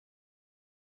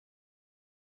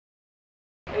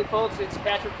Hey folks, it's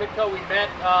Patrick Pytko. We met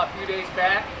a few days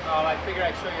back. I figured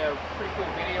I'd show you a pretty cool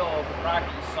video of the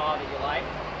product that you saw that you liked.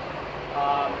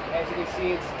 As you can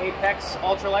see, it's Apex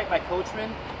Ultralight by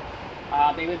Coachmen.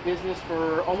 They've been in business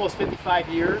for almost 55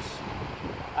 years.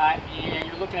 And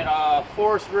you're looking at a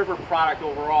Forest River product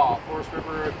overall. Forest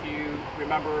River, if you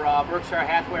remember Berkshire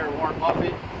Hathaway or Warren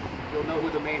Buffett, you'll know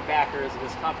who the main backer is of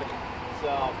this company.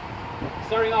 So,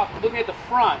 starting off, looking at the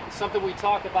front, something we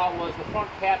talked about was the front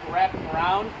cap wrapping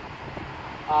around.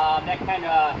 That kind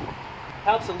of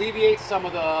helps alleviate some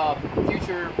of the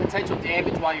future potential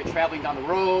damage while you're traveling down the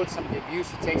road, some of the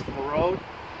abuse it takes from the road.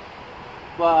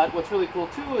 But what's really cool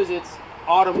too is it's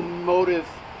automotive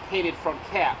painted front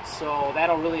cap, so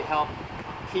that'll really help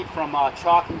keep from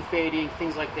chalking, fading,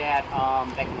 things like that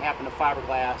that can happen to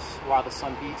fiberglass while the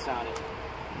sun beats on it.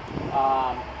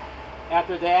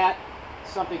 After that,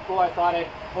 something cool I thought I'd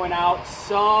point out,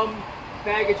 some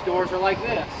baggage doors are like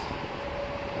this.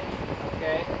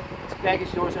 Okay, these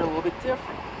baggage doors are a little bit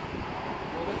different,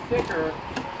 a little bit thicker,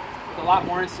 with a lot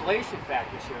more insulation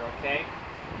factors here, okay?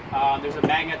 There's a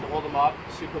magnet to hold them up,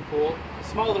 super cool.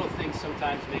 Small little things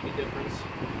sometimes make a difference,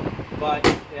 but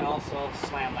they also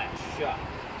slam latch shut.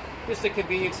 Just the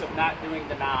convenience of not doing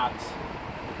the knobs.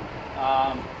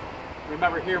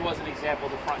 Remember, here was an example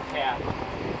of the front cap,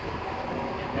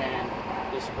 and then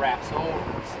this wraps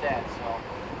over instead. So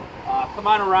come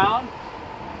on around.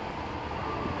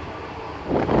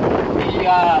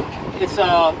 It's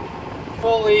a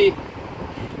fully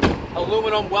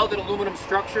aluminum, welded aluminum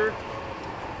structure.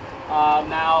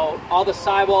 Now all the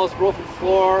sidewalls, roof and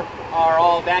floor are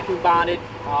all vacuum bonded,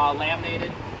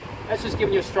 laminated. That's just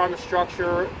giving you a stronger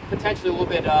structure, potentially a little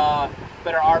bit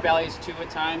better R values too at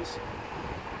times.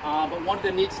 But one of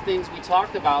the neat things we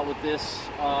talked about with this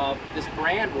this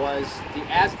brand was the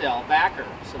Azdel backer.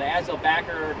 So the Azdel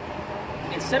backer,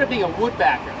 instead of being a wood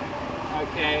backer,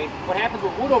 okay, what happens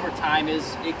with wood over time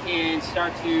is it can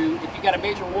start to, if you got a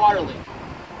major water leak,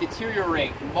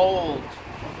 deteriorate, mold,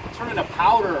 turn into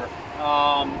powder,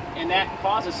 and that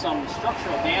causes some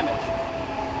structural damage.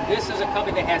 This is a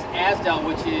company that has Azdel,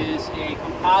 which is a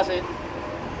composite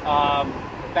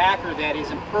backer that is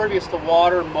impervious to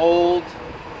water, mold,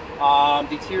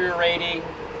 deteriorating.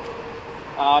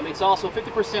 It's also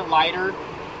 50% lighter.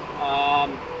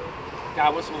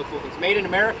 God, what's some of the cool things? Made in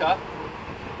America.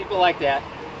 People like that.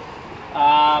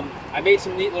 I made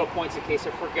some neat little points in case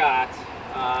I forgot.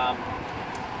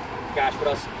 Gosh, what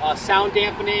else? Sound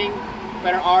dampening,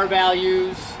 better R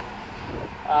values.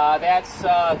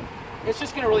 It's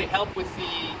just going to really help with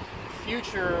the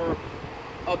future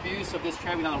abuse of this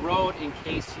traveling down the road. In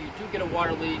case you do get a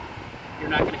water leak, you're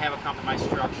not going to have a compromised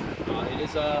structure. It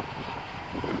is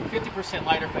 50%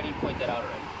 lighter, if I didn't point that out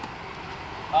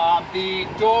already.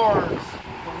 The doors,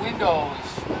 the windows,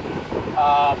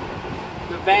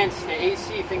 the vents, the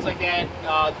AC, things like that,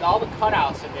 all the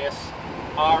cutouts in this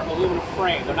are aluminum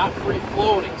frame. They're not free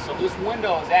floating, so this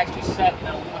window is actually set in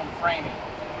aluminum framing.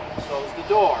 So is the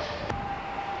door.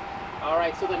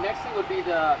 Alright, so the next thing would be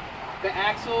the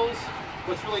axles.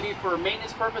 What's really neat for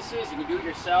maintenance purposes, you can do it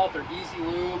yourself. They're easy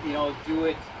lube, you know, do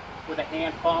it with a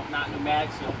hand pump, not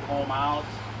pneumatics, you don't pull them out.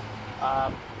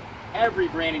 Every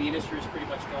brand in the industry is pretty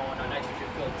much going on nitrogen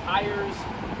filled tires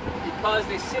because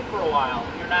they sit for a while.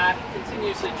 You're not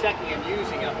continuously checking and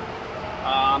using them.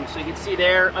 So you can see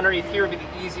there, underneath here would be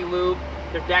the easy lube.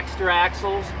 They're Dexter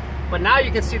axles. But now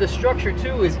you can see the structure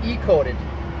too is E-coated.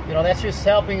 You know, that's just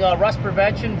helping rust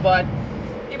prevention, but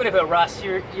even if it rusts,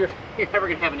 you're never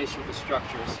going to have an issue with the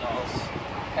structure, so it's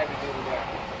heavy duty there.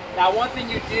 Now, one thing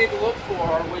you did look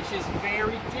for, which is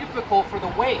very difficult for the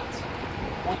weight,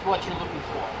 with what you're looking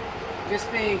for. This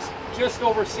being just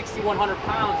over 6,100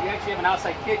 pounds, you actually have an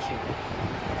outside kitchen.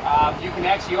 You can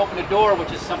actually open the door,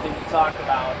 which is something we talked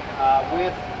about,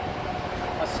 with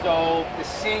a stove. The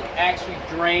sink actually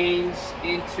drains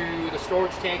into the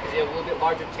storage tank because you have a little bit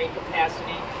larger tank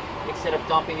capacity instead of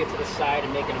dumping it to the side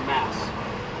and making a mess.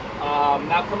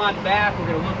 Now come on back, we're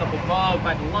going to look up above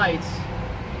by the lights.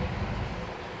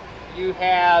 You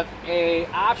have an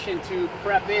option to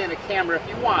prep in a camera if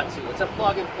you want to. It's a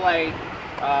plug and play.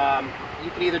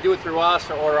 You can either do it through us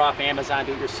or order off Amazon,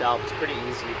 do it yourself. It's pretty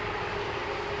easy.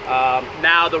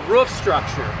 Now the roof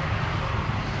structure.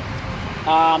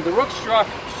 The roof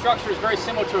structure is very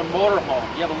similar to a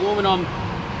motorhome. You have aluminum,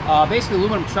 basically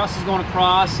aluminum trusses going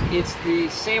across. It's the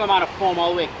same amount of foam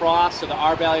all the way across, so the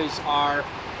R values are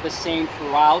the same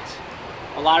throughout.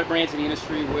 A lot of brands in the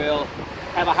industry will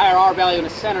have a higher R value in the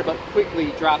center, but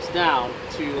quickly drops down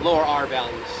to lower R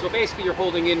values. So basically you're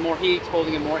holding in more heat,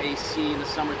 holding in more AC in the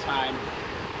summertime.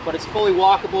 But it's fully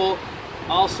walkable,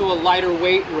 also a lighter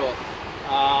weight roof.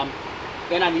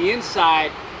 Then on the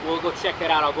inside, we'll go check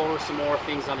that out. I'll go over some more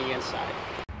things on the inside.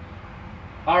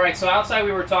 All right, so outside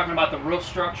we were talking about the roof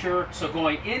structure. So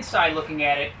going inside, looking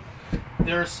at it,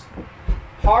 there's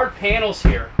hard panels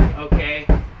here, okay?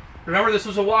 Remember, this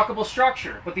was a walkable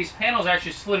structure, but these panels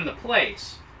actually slid into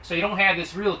place. So you don't have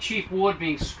this real cheap wood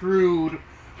being screwed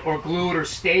or glued or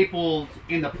stapled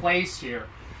into place here.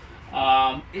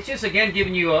 It's just, again,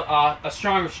 giving you a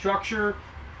stronger structure,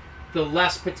 the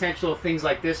less potential of things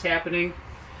like this happening.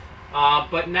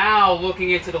 But now looking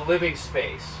into the living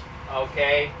space,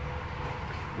 okay?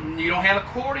 You don't have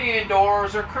accordion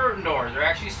doors or curtain doors. They're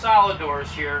actually solid doors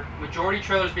here. Majority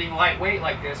trailers being lightweight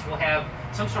like this will have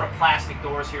some sort of plastic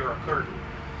doors here or a curtain.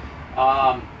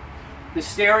 The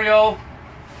stereo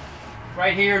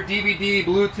right here, DVD,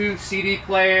 Bluetooth, CD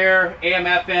player, AM,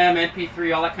 FM,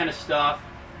 MP3, all that kind of stuff.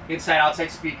 Inside,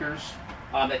 outside speakers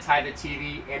that tie the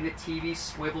TV, and the TV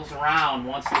swivels around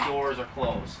once the doors are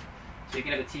closed. So you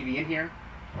can have a TV in here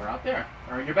or out there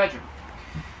or in your bedroom.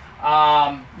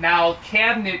 Now,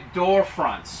 cabinet door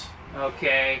fronts,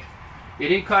 okay, they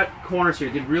didn't cut corners here.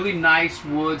 They did really nice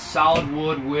wood, solid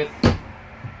wood with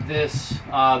this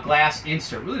glass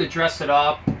insert, really to dress it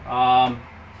up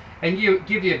and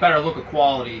give you a better look of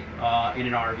quality in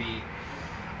an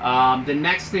RV. The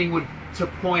next thing to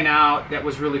point out that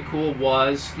was really cool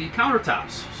was the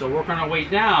countertops. So working our way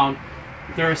down,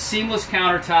 they're a seamless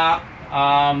countertop.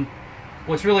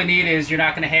 What's really neat is you're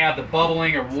not going to have the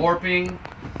bubbling or warping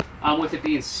with it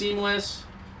being seamless,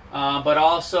 but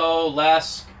also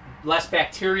less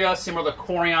bacteria, similar to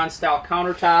Corian style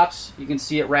countertops. You can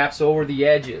see it wraps over the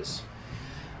edges.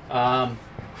 The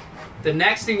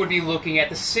next thing would be looking at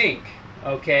the sink.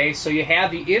 Okay, so you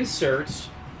have the inserts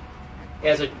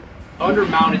as a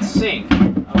under-mounted sink.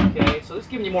 Okay, so this is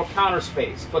giving you more counter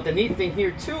space. But the neat thing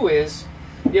here too is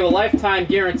you have a lifetime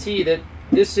guarantee that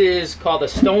this is called a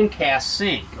stone cast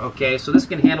sink. Okay, so this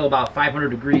can handle about 500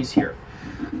 degrees here.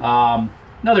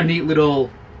 Another neat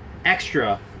little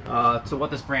extra to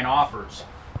what this brand offers.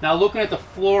 Now looking at the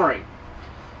flooring,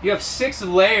 you have 6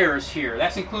 layers here.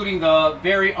 That's including the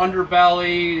very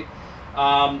underbelly,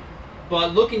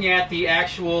 but looking at the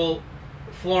actual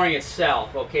flooring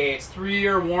itself, okay, it's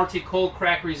 3-year warranty, cold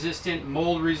crack resistant,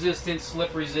 mold resistant,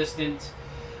 slip resistant,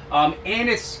 and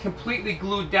it's completely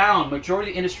glued down.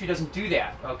 Majority of the industry doesn't do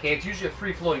that, okay? It's usually a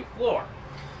free-flowing floor.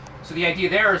 So the idea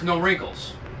there is no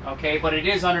wrinkles. Okay, but it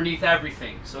is underneath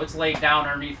everything, so it's laid down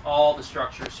underneath all the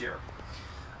structures here.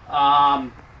 Now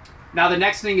the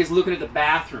next thing is looking at the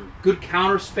bathroom. Good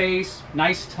counter space,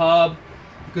 nice tub,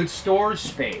 good storage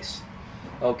space.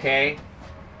 Okay,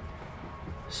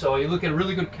 so you look at a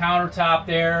really good countertop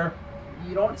there.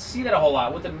 You don't see that a whole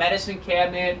lot with the medicine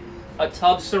cabinet, a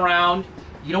tub surround.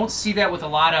 You don't see that with a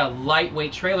lot of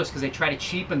lightweight trailers because they try to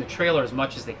cheapen the trailer as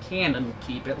much as they can and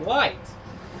keep it light.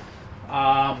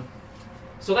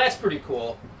 So that's pretty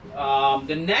cool.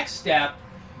 The next step,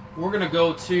 we're going to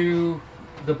go to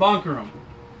the bunk room.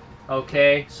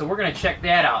 Okay, so we're going to check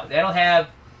that out. That'll have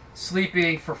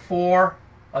sleeping for 4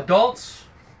 adults,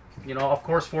 you know, of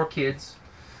course 4 kids,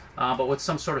 but with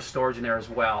some sort of storage in there as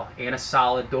well, and a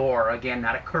solid door. Again,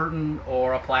 not a curtain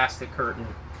or a plastic curtain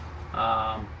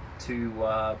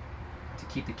to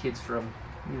keep the kids from,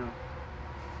 you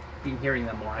know, hearing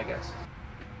them more, I guess.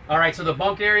 All right, so the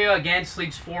bunk area, again,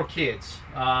 sleeps 4 kids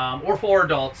or 4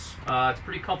 adults. It's a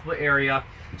pretty comfortable area.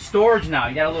 Storage now,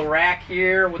 you got a little rack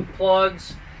here with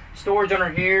plugs. Storage under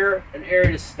here, an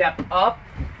area to step up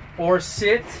or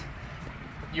sit.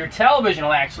 Your television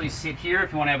will actually sit here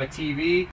if you want to have a TV.